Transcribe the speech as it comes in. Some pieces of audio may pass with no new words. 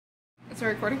Is it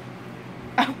recording?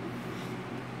 Oh.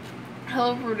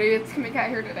 Hello everybody, it's Kimmy Cat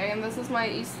here today, and this is my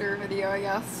Easter video, I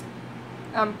guess.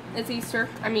 It's Easter.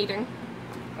 I'm eating,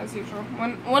 as usual.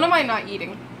 When am I not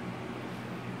eating?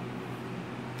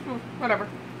 Whatever.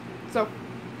 So,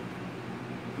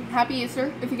 happy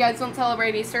Easter. If you guys don't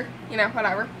celebrate Easter, you know,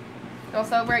 whatever. Don't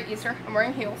celebrate Easter. I'm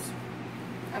wearing heels.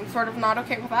 I'm sort of not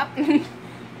okay with that.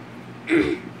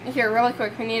 Here, really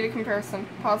quick, we need a comparison.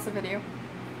 Pause the video.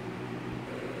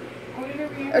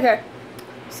 Okay,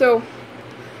 so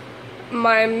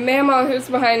my mama who's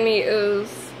behind me is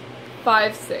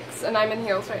 5'6", and I'm in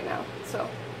heels right now, so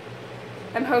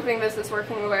I'm hoping this is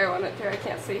working the way I want it to. I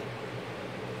can't see.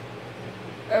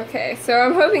 Okay, so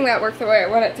I'm hoping that worked the way I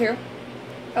want it to.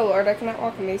 Oh Lord, I cannot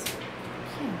walk in these.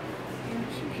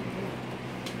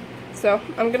 So,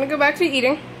 I'm gonna go back to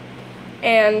eating,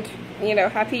 and, you know,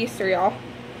 happy Easter, y'all.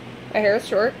 My hair is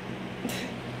short.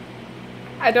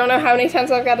 I don't know how many times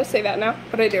I've got to say that now,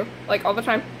 but I do, like, all the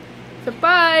time. So,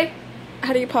 bye!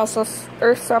 How do you pause this?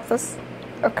 Or stop this?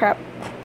 Oh, crap.